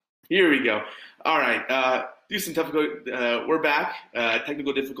Here we go. All right. Do some technical. We're back.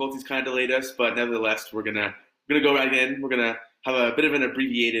 Technical difficulties kind of delayed us, but nevertheless, we're gonna go right in. We're gonna have a bit of an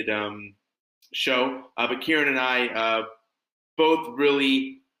abbreviated show. But Kieran and I both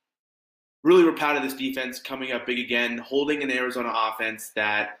really were proud of this defense coming up big again, holding an Arizona offense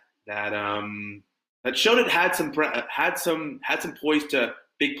that showed it had some poise to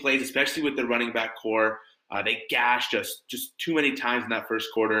big plays, especially with the running back core. They gashed us just too many times in that first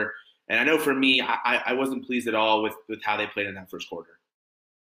quarter. And I know for me, I wasn't pleased at all with how they played in that first quarter.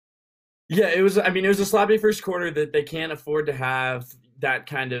 Yeah, it was. I mean, it was a sloppy first quarter that they can't afford to have that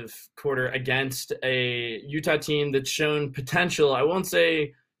kind of quarter against a Utah team that's shown potential. I won't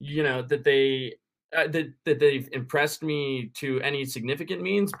say that they've impressed me to any significant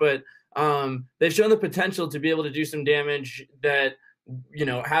means, but they've shown the potential to be able to do some damage. That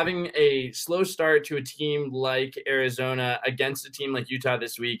having a slow start to a team like Arizona against a team like Utah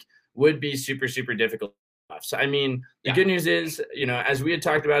this week would be super super difficult. So, I mean, the Yeah. good news is, as we had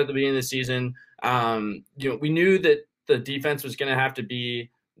talked about at the beginning of the season, we knew that the defense was going to have to be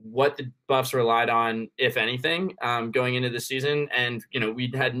what the Buffs relied on, if anything, going into the season. And,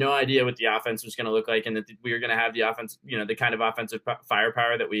 we had no idea what the offense was going to look like, and that we were going to have the offense, the kind of offensive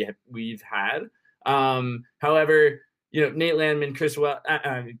firepower that we've had. However, Nate Landman, Carson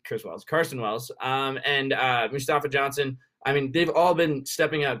Wells, and Mustafa Johnson, I mean, they've all been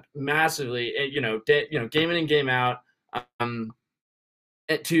stepping up massively, game in and game out,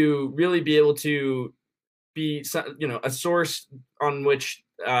 to really be able to be, a source on which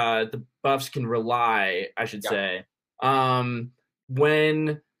the Buffs can rely, I should say,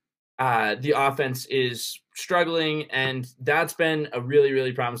 when the offense is struggling, and that's been a really,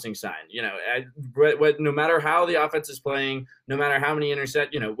 really promising sign. No matter how the offense is playing, no matter how many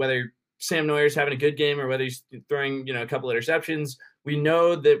whether Sam Neuer's having a good game or whether he's throwing, a couple interceptions, we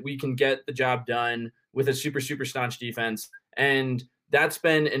know that we can get the job done with a super, super staunch defense. And that's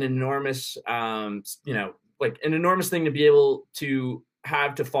been an enormous, an enormous thing to be able to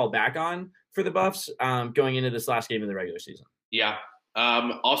have to fall back on for the Buffs going into this last game of the regular season. Yeah.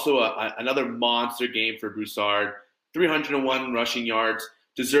 Also, another monster game for Broussard. 301 rushing yards.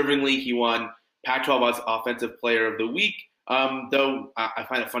 Deservingly, he won Pac-12 Offensive Player of the Week. Though I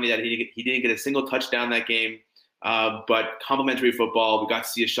find it funny that he didn't get a single touchdown that game. But complimentary football, we got to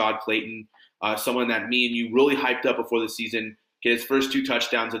see Ashad Clayton, someone that me and you really hyped up before the season, get his first 2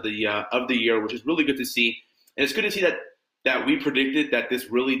 touchdowns of the year, which is really good to see. And it's good to see that we predicted that this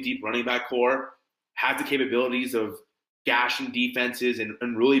really deep running back core has the capabilities of gashing defenses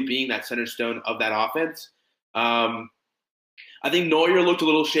and really being that center stone of that offense. I think Neuer looked a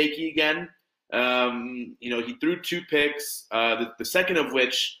little shaky again. He threw 2 picks, the second of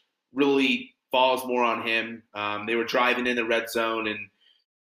which really falls more on him. They were driving in the red zone, and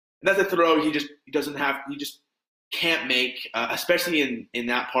that's a throw he just can't make, especially in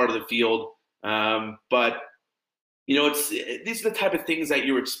that part of the field. But these are the type of things that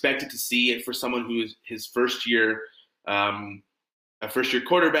you're expected to see for someone who is his first year, a first-year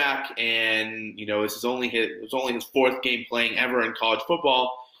quarterback, and it was only his 4th game playing ever in college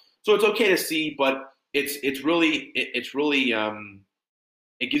football. So it's okay to see, but it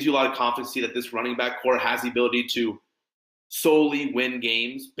gives you a lot of confidence to see that this running back core has the ability to solely win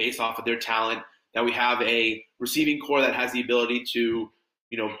games based off of their talent, that we have a receiving core that has the ability to,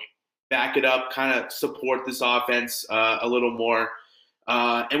 back it up, kind of support this offense a little more.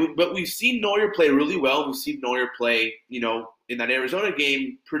 But we've seen Neuer play really well. We've seen Neuer play, in that Arizona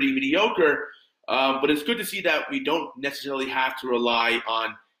game, pretty mediocre. But it's good to see that we don't necessarily have to rely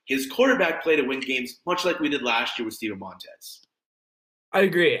on his quarterback play to win games, much like we did last year with Steven Montez. I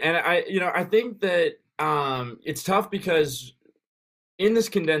agree. And I think that it's tough because in this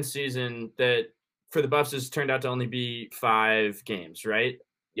condensed season that for the Buffs has turned out to only be 5 games, right?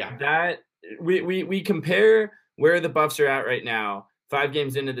 Yeah. That we compare where the Buffs are at right now, 5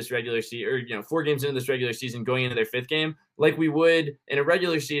 games into this regular season, or 4 games into this regular season, going into their 5th game, like we would in a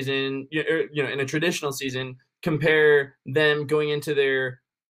regular season, in a traditional season, compare them going into their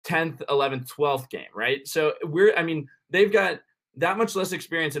 10th, 11th, 12th game, right? So they've got that much less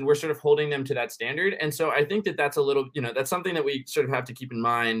experience, and we're sort of holding them to that standard. And so I think that that's a little, that's something that we sort of have to keep in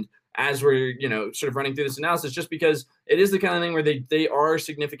mind as we're, sort of running through this analysis, just because it is the kind of thing where they are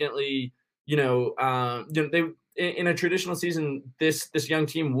significantly, they in a traditional season, this young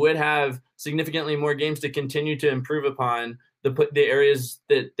team would have significantly more games to continue to improve upon the areas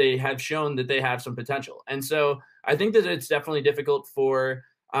that they have shown that they have some potential. And so I think that it's definitely difficult for,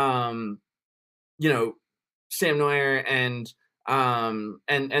 Sam Neuer and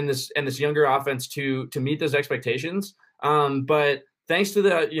this younger offense to meet those expectations. But thanks to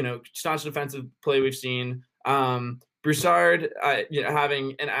the, staunch defensive play we've seen, Broussard,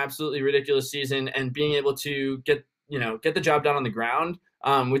 having an absolutely ridiculous season and being able to get the job done on the ground,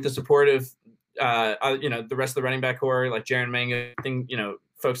 with the support of, the rest of the running back core, like Jaren Mango,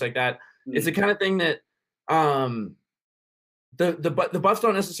 folks like that. Mm-hmm. It's the kind of thing that, the Buffs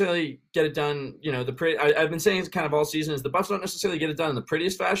don't necessarily get it done. I've been saying it's kind of all season is the Buffs don't necessarily get it done in the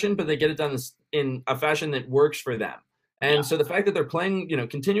prettiest fashion, but they get it done in a fashion that works for them. And so the fact that they're playing,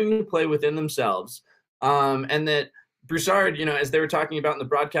 continuing to play within themselves, and that Broussard, as they were talking about in the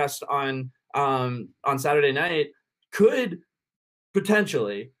broadcast on Saturday night, could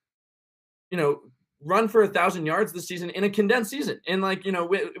potentially, run for 1,000 yards this season in a condensed season. And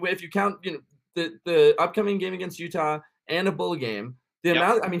if you count, the upcoming game against Utah and a bowl game, the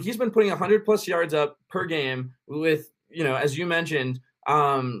amount, he's been putting 100+ yards up per game with, as you mentioned,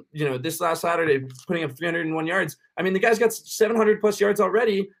 this last Saturday, putting up 301 yards. The guy's got 700+ yards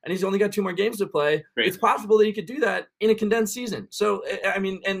already, and he's only got 2 more games to play. Great. It's possible that he could do that in a condensed season. So,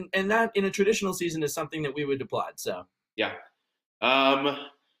 and that in a traditional season is something that we would applaud. So, yeah.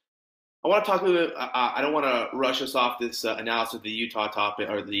 I want to talk a little bit. I don't want to rush us off this analysis of the Utah topic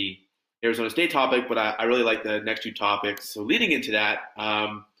or the Arizona State topic, but I really like the next 2 topics. So leading into that,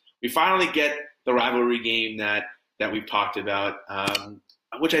 we finally get the rivalry game that we've talked about,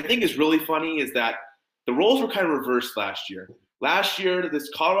 which I think is really funny, is that the roles were kind of reversed last year. Last year, this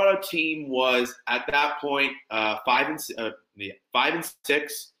Colorado team was at that point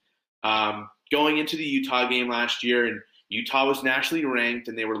 5-6, going into the Utah game last year, and Utah was nationally ranked,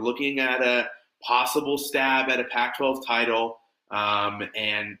 and they were looking at a possible stab at a Pac-12 title.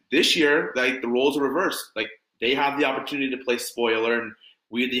 And this year, the roles are reversed. They have the opportunity to play spoiler, and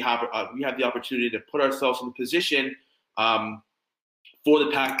we have the opportunity to put ourselves in the position for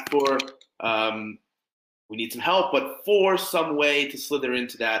the Pac. We need some help, but for some way to slither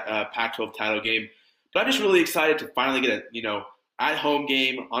into that Pac-12 title game. But I'm just really excited to finally get a at-home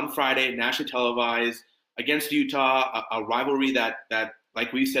game on Friday, nationally televised against Utah, a rivalry that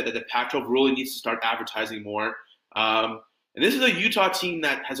like we said, that the Pac-12 really needs to start advertising more. And this is a Utah team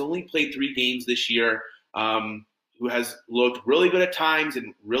that has only played 3 games this year, who has looked really good at times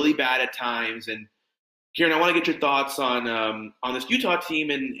and really bad at times. And Kieran, I want to get your thoughts on this Utah team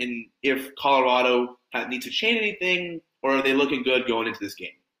and if Colorado needs to change anything, or are they looking good going into this game?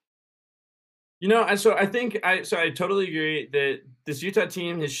 So I totally agree that this Utah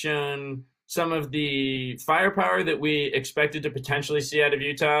team has shown some of the firepower that we expected to potentially see out of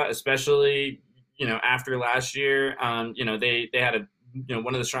Utah, especially, after last year. They had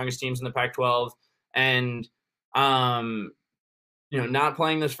one of the strongest teams in the Pac-12, and, not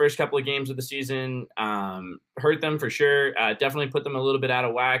playing those first couple of games of the season hurt them for sure. Definitely put them a little bit out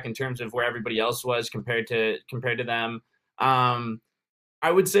of whack in terms of where everybody else was compared to them. I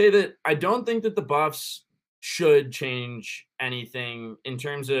would say that I don't think that the Buffs should change anything in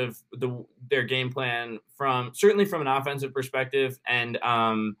terms of their game plan certainly from an offensive perspective. And,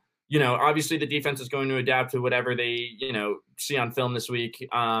 obviously the defense is going to adapt to whatever they, see on film this week,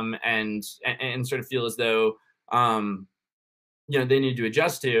 and sort of feel as though, they need to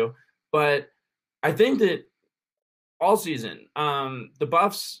adjust to. But I think that all season, the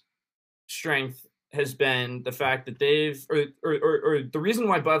Buffs' strength has been the fact that or the reason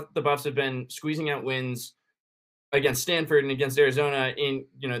why the Buffs have been squeezing out wins against Stanford and against Arizona in,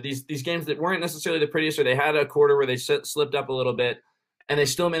 these games that weren't necessarily the prettiest, or they had a quarter where they slipped up a little bit and they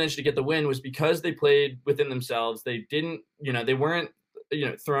still managed to get the win, was because they played within themselves. They didn't, they weren't,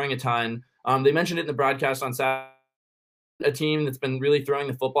 throwing a ton. They mentioned it in the broadcast on Saturday, a team that's been really throwing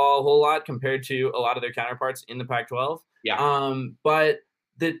the football a whole lot compared to a lot of their counterparts in the Pac-12. Yeah. But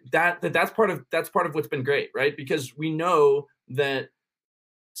that's part of what's been great, right? Because we know that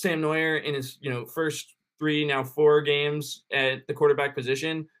Sam Neuer in his, first 3, now 4 games at the quarterback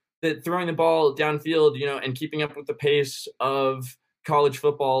position, that throwing the ball downfield, and keeping up with the pace of college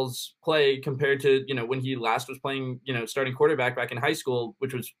football's play compared to, when he last was playing, starting quarterback back in high school,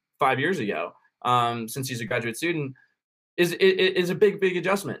 which was 5 years ago, since he's a graduate student, is a big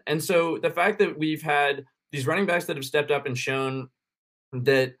adjustment. And so the fact that we've had these running backs that have stepped up and shown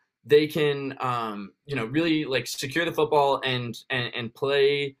that they can, really secure the football and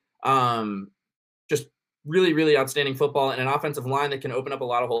play just really outstanding football, and an offensive line that can open up a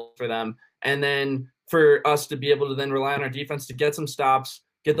lot of holes for them. And then for us to be able to then rely on our defense to get some stops,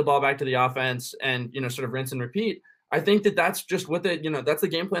 get the ball back to the offense, and, sort of rinse and repeat. I think that that's just what that's the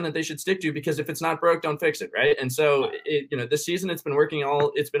game plan that they should stick to, because if it's not broke, don't fix it. Right. And so, this season, it's been working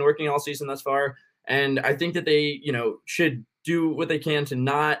all season thus far. And I think that they, should do what they can to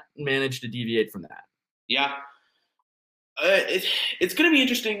not manage to deviate from that. Yeah. It's going to be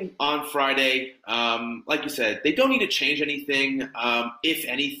interesting on Friday. Like you said, they don't need to change anything. If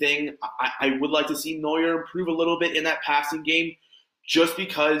anything, I would like to see Neuer improve a little bit in that passing game, just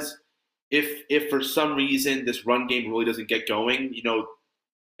because if for some reason this run game really doesn't get going,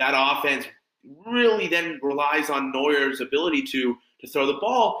 that offense really then relies on Neuer's ability to throw the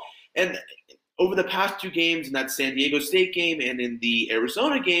ball. And over the past two games, in that San Diego State game and in the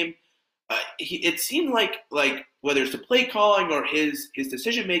Arizona game, it seemed like whether it's the play calling or his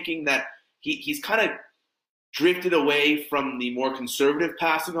decision making that he's kind of drifted away from the more conservative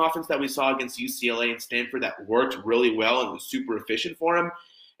passing offense that we saw against UCLA and Stanford that worked really well and was super efficient for him.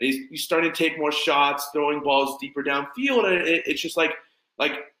 And he's starting to take more shots, throwing balls deeper downfield, and it's just like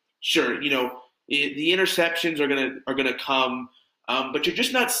sure, the interceptions are gonna come, but you're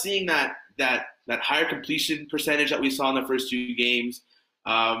just not seeing that higher completion percentage that we saw in the first two games.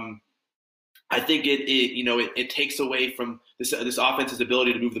 I think it takes away from this offense's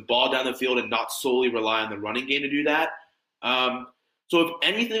ability to move the ball down the field and not solely rely on the running game to do that. So if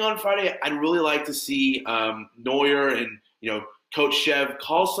anything on Friday, I'd really like to see Neuer and Coach Chev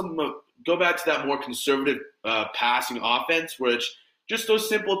go back to that more conservative passing offense, which just those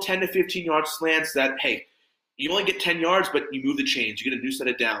simple 10 to 15 yard slants that, hey, you only get 10 yards, but you move the chains, you get a new set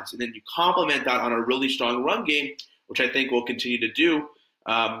of downs, and then you complement that on a really strong run game, which I think we'll continue to do.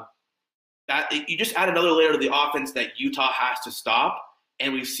 That you just add another layer to the offense that Utah has to stop,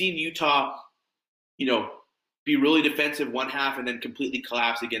 and we've seen Utah, be really defensive one half and then completely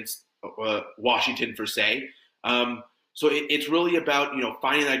collapse against Washington for say. So it's really about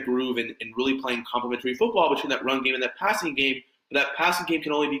finding that groove and really playing complementary football between that run game and that passing game. But that passing game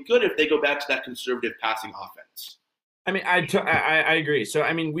can only be good if they go back to that conservative passing offense. I mean, I agree. So,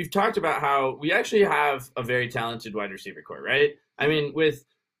 I mean, we've talked about how we actually have a very talented wide receiver core, right? I mean, with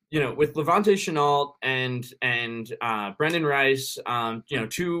Levante Chenault and Brendan Rice,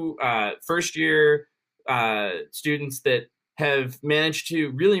 two first-year students that have managed to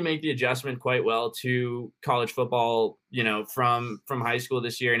really make the adjustment quite well to college football, from high school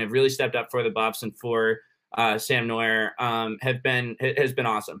this year, and have really stepped up for the Buffs and for Sam Neuer has been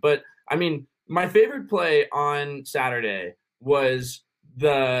awesome. But I mean, my favorite play on Saturday was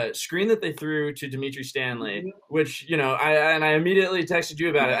the screen that they threw to Dimitri Stanley, which I immediately texted you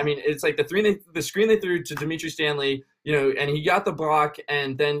about it. I mean, it's like the screen they threw to Dimitri Stanley, and he got the block,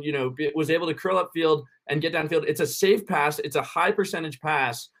 and then was able to curl upfield and get downfield. It's a safe pass. It's a high percentage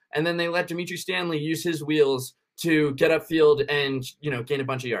pass, and then they let Dimitri Stanley use his wheels to get upfield and gain a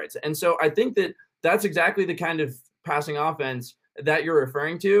bunch of yards. And so I think that's exactly the kind of passing offense that you're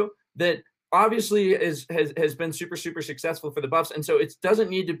referring to, that obviously has been super, super successful for the Buffs. And so it doesn't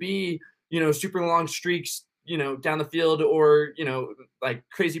need to be, super long streaks, down the field or, like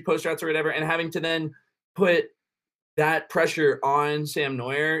crazy post routes or whatever, and having to then put that pressure on Sam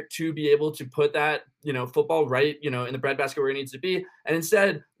Neuer to be able to put that, football right, in the breadbasket where it needs to be. And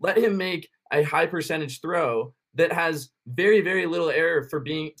instead let him make a high percentage throw that has very, very little error for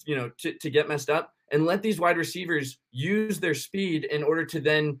being, to get messed up, and let these wide receivers use their speed in order to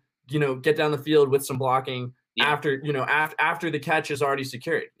then, get down the field with some blocking after the catch is already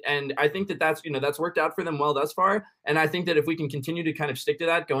secured. And I think that's worked out for them well thus far. And I think that if we can continue to kind of stick to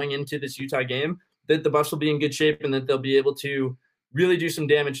that going into this Utah game, that the Buffs will be in good shape and that they'll be able to really do some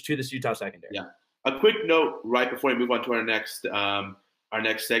damage to this Utah secondary. Yeah. A quick note right before we move on to our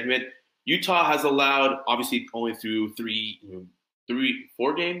next segment. Utah has allowed, obviously only through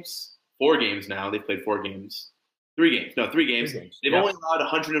four games now. They've played 4 games. 3 games. No, 3 games. 3 games. They've only allowed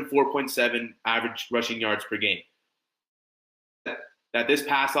 104.7 average rushing yards per game. That this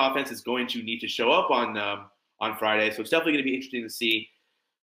pass offense is going to need to show up on Friday. So it's definitely going to be interesting to see.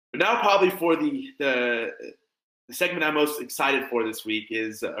 But now probably for the segment I'm most excited for this week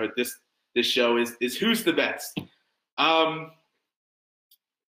is, or this show is who's the best. Some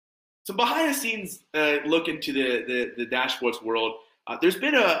behind the scenes look into the Dash Sports world. There's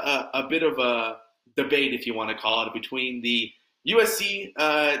been a bit of a debate, if you want to call it, between the USC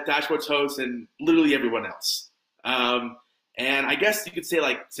Dash Sports hosts and literally everyone else. And I guess you could say,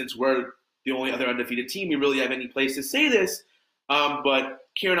 like, since we're the only other undefeated team, we really have any place to say this. But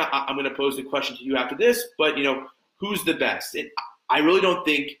Kieran, I'm going to pose the question to you after this. But who's the best? I really don't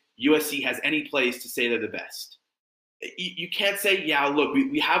think USC has any place to say they're the best. You can't say, yeah, look,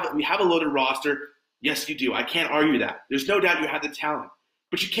 we have a loaded roster. Yes, you do. I can't argue that. There's no doubt you have the talent.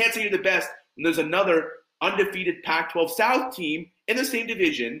 But you can't say you're the best when there's another undefeated Pac-12 South team in the same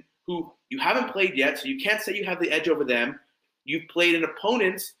division who you haven't played yet, so you can't say you have the edge over them. You've played an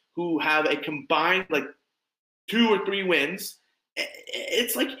opponents who have a combined 2 or 3 wins.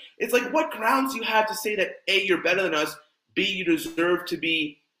 It's like what grounds do you have to say that A, you're better than us, B, you deserve to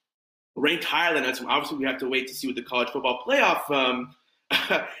be ranked higher than us. And obviously, we have to wait to see what the college football playoff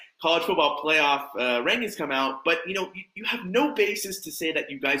rankings come out. But you have no basis to say that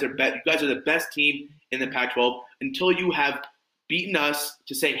you guys are You guys are the best team in the Pac-12 until you have beaten us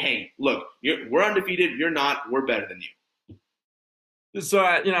to say, hey, look, we're undefeated. You're not. We're better than you. So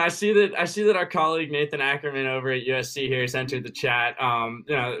I see that our colleague Nathan Ackerman over at USC here has entered the chat.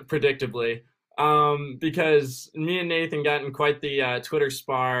 Predictably, because me and Nathan got in quite the Twitter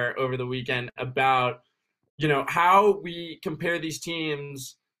spar over the weekend about how we compare these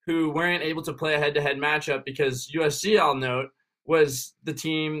teams who weren't able to play a head-to-head matchup, because USC, I'll note, was the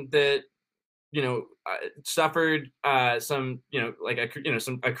team that suffered some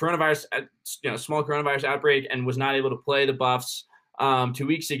coronavirus, small coronavirus outbreak, and was not able to play the Buffs 2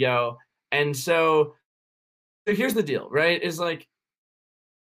 weeks ago. And so here's the deal, right? Is like,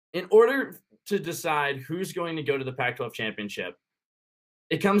 in order to decide who's going to go to the Pac-12 championship,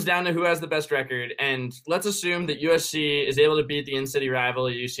 it comes down to who has the best record. And let's assume that USC is able to beat the in-city rival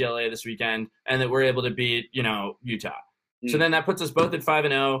at UCLA this weekend, and that we're able to beat, Utah. So then that puts us both at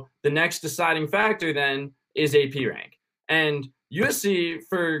 5-0. The next deciding factor then is AP rank. And USC,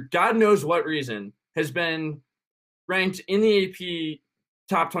 for God knows what reason, has been ranked in the AP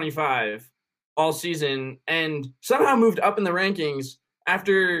top 25 all season, and somehow moved up in the rankings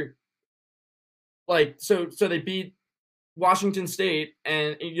after, so they beat Washington State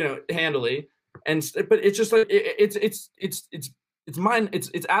and handily, but it's just like it's mind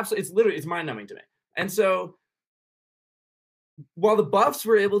numbing to me. And so while the Buffs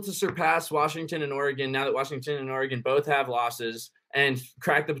were able to surpass Washington and Oregon, now that Washington and Oregon both have losses, and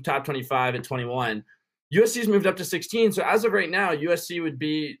crack the top 25 at 21, USC's moved up to 16. So as of right now, USC would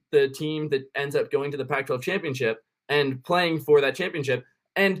be the team that ends up going to the Pac-12 championship and playing for that championship.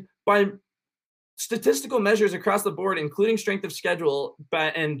 And by statistical measures across the board, including strength of schedule,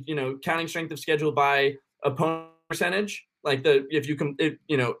 counting strength of schedule by opponent percentage,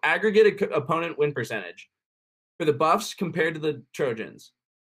 aggregate opponent win percentage for the Buffs compared to the Trojans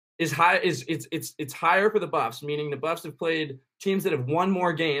is high. It's higher for the Buffs, meaning the Buffs have played teams that have won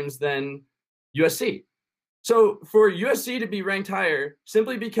more games than USC. So for USC to be ranked higher,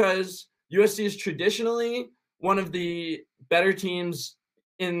 simply because USC is traditionally one of the better teams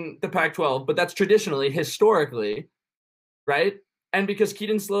in the Pac-12, but that's historically, right? And because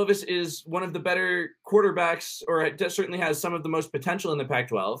Keaton Slovis is one of the better quarterbacks, or certainly has some of the most potential in the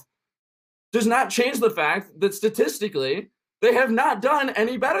Pac-12, does not change the fact that statistically they have not done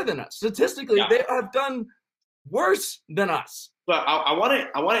any better than us. Statistically, They have done worse than us. But I want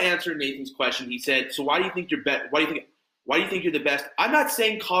to answer Nathan's question. He said, "So why do you think you're Why do you think you're the best?" I'm not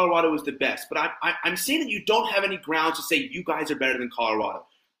saying Colorado is the best, but I'm saying that you don't have any grounds to say you guys are better than Colorado.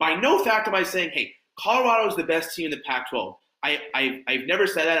 By no fact am I saying, hey, Colorado is the best team in the Pac-12. I've never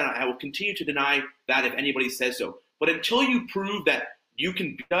said that, and I will continue to deny that if anybody says so. But until you prove that you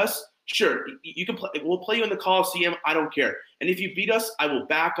can beat us, sure, you can play. We'll play you in the Coliseum. I don't care. And if you beat us, I will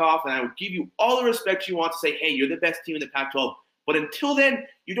back off, and I will give you all the respect you want to say, hey, you're the best team in the Pac-12. But until then,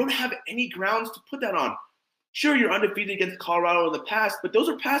 you don't have any grounds to put that on. Sure, you're undefeated against Colorado in the past, but those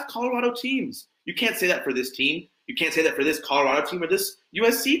are past Colorado teams. You can't say that for this team. You can't say that for this Colorado team or this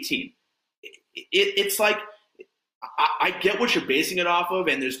USC team. It's like, I get what you're basing it off of,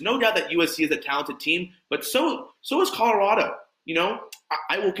 and there's no doubt that USC is a talented team, but so is Colorado.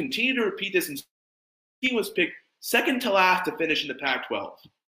 I will continue to repeat this, and the team was picked second to last to finish in the Pac-12.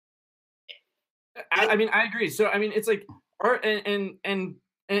 I agree. So it's like,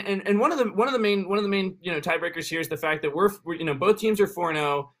 and one of the main tiebreakers here is the fact that we're both teams are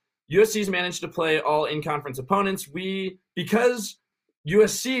 4-0. USC's managed to play all in-conference opponents. Because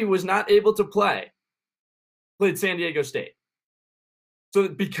USC was not able to played San Diego State. So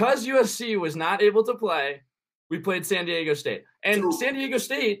because USC was not able to play, we played San Diego State. And San Diego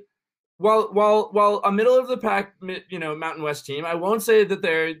State, while a middle of the pack, Mountain West team, I won't say that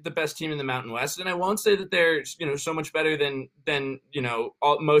they're the best team in the Mountain West, and I won't say that they're so much better than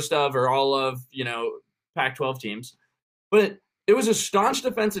most of or all of Pac-12 teams. But it was a staunch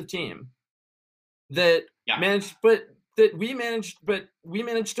defensive team that managed, but we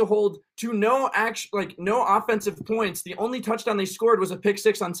managed to hold to no offensive points. The only touchdown they scored was a pick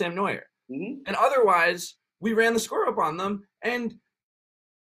six on Sam Neuer. Mm-hmm. And otherwise we ran the score up on them. And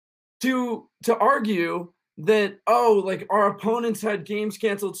to argue that, our opponents had games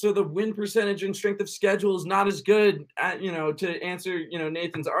canceled, so the win percentage and strength of schedule is not as good, to answer,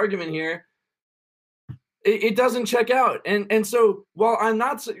 Nathan's argument here, it doesn't check out. And so while I'm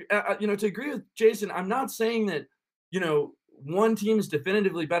not, to agree with Jason, I'm not saying that, one team is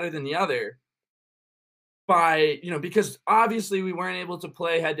definitively better than the other. by, because obviously we weren't able to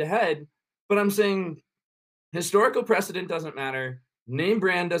play head to head, but I'm saying historical precedent doesn't matter. Name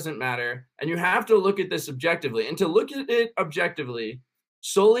brand doesn't matter. And you have to look at this objectively. And to look at it objectively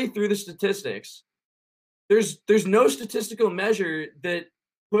solely through the statistics, there's no statistical measure that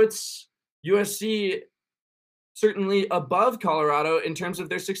puts USC certainly above Colorado in terms of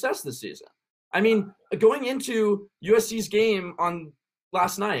their success this season. I mean, going into USC's game on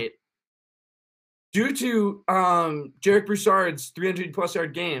last night, due to Jarek Broussard's 300-plus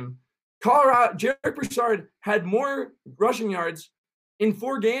yard game, Jarek Broussard had more rushing yards in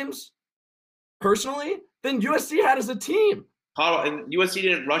 4 games, personally, than USC had as a team. And USC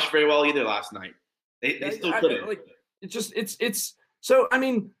didn't rush very well either last night. They still couldn't. It's so, I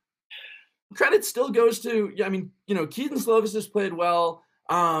mean, credit still goes to, Keaton Slovis has played well.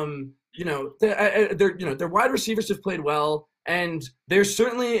 Their wide receivers have played well. And they're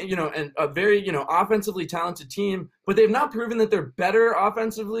certainly, a very, offensively talented team, but they've not proven that they're better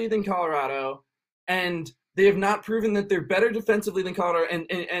offensively than Colorado. And they have not proven that they're better defensively than Colorado.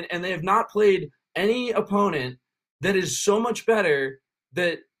 And they have not played any opponent that is so much better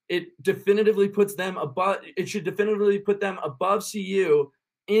that it definitively puts them above. It should definitively put them above CU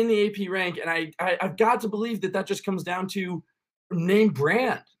in the AP rank. And I've got to believe that just comes down to name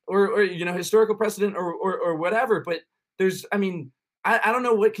brand or historical precedent or whatever. But I don't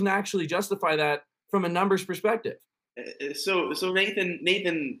know what can actually justify that from a numbers perspective. So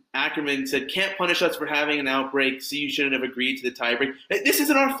Nathan Ackerman said, can't punish us for having an outbreak. CU shouldn't have agreed to the tiebreak. This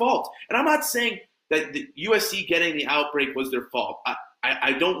isn't our fault. And I'm not saying that the USC getting the outbreak was their fault.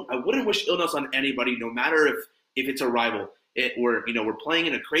 I wouldn't wish illness on anybody, no matter if it's a rival. We're playing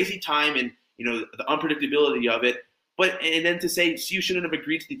in a crazy time and, the unpredictability of it. And then to say CU shouldn't have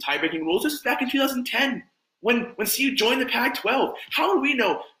agreed to the tiebreaking rules, this is back in 2010. When CU joined the Pac-12, how do we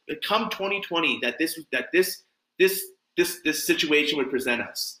know come 2020 that this situation would present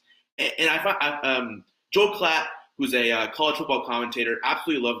us? And I find Joe Klatt, who's a college football commentator,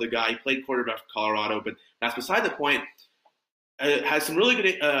 absolutely love the guy. He played quarterback for Colorado, but that's beside the point. Has some really good,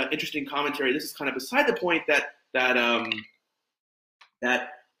 interesting commentary. This is kind of beside the point that the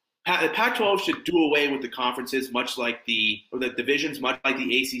Pac-12 should do away with the conferences, much like the divisions, much like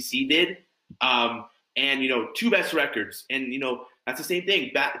the ACC did. And 2 best records, and that's the same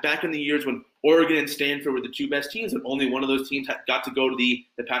thing. Back in the years when Oregon and Stanford were the 2 best teams, and only one of those teams got to go to the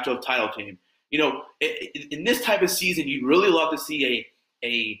Pac-12 title game. In this type of season, you'd really love to see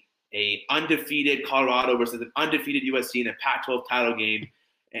a undefeated Colorado versus an undefeated USC in a Pac-12 title game.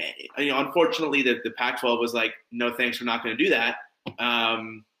 Unfortunately, the Pac-12 was like, no thanks, we're not going to do that.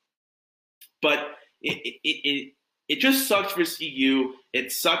 But it just sucks for CU.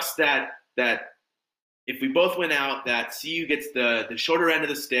 It sucks that if we both win out, that CU gets the shorter end of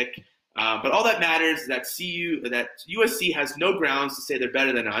the stick. But all that matters is that USC has no grounds to say they're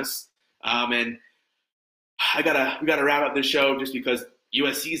better than us. And we gotta wrap up the show just because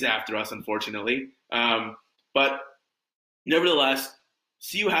USC's after us, unfortunately. But nevertheless,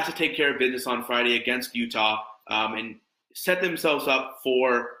 CU has to take care of business on Friday against Utah and set themselves up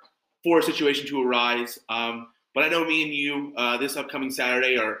for a situation to arise. But I know me and you this upcoming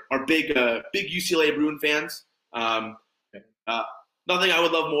Saturday are big UCLA Bruin fans. Nothing I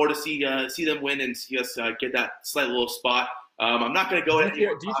would love more to see them win and see us get that slight little spot. I'm not going to go ahead.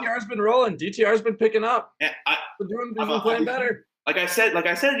 DTR's been rolling. DTR's been picking up. Been playing better. Like I said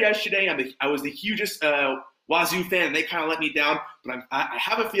yesterday, I was the hugest Wazoo fan, and they kind of let me down. But I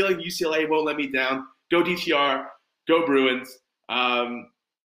have a feeling UCLA won't let me down. Go DTR, go Bruins.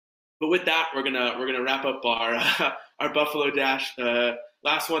 But with that, we're gonna wrap up our Buffalo Dash,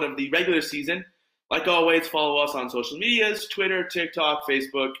 last one of the regular season. Like always, follow us on social medias: Twitter, TikTok,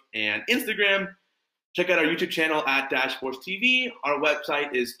 Facebook, and Instagram. Check out our YouTube channel at Dash Sports TV. Our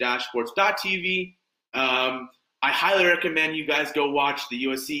website is dashsports.tv. I highly recommend you guys go watch the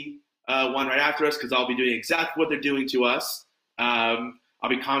USC one right after us because I'll be doing exactly what they're doing to us. I'll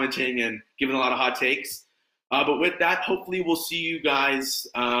be commenting and giving a lot of hot takes. But with that, hopefully we'll see you guys,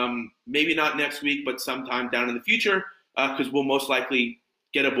 maybe not next week, but sometime down in the future, because we'll most likely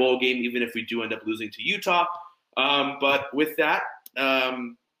get a bowl game, even if we do end up losing to Utah. But with that,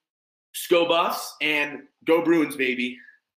 go Buffs and go Bruins, baby.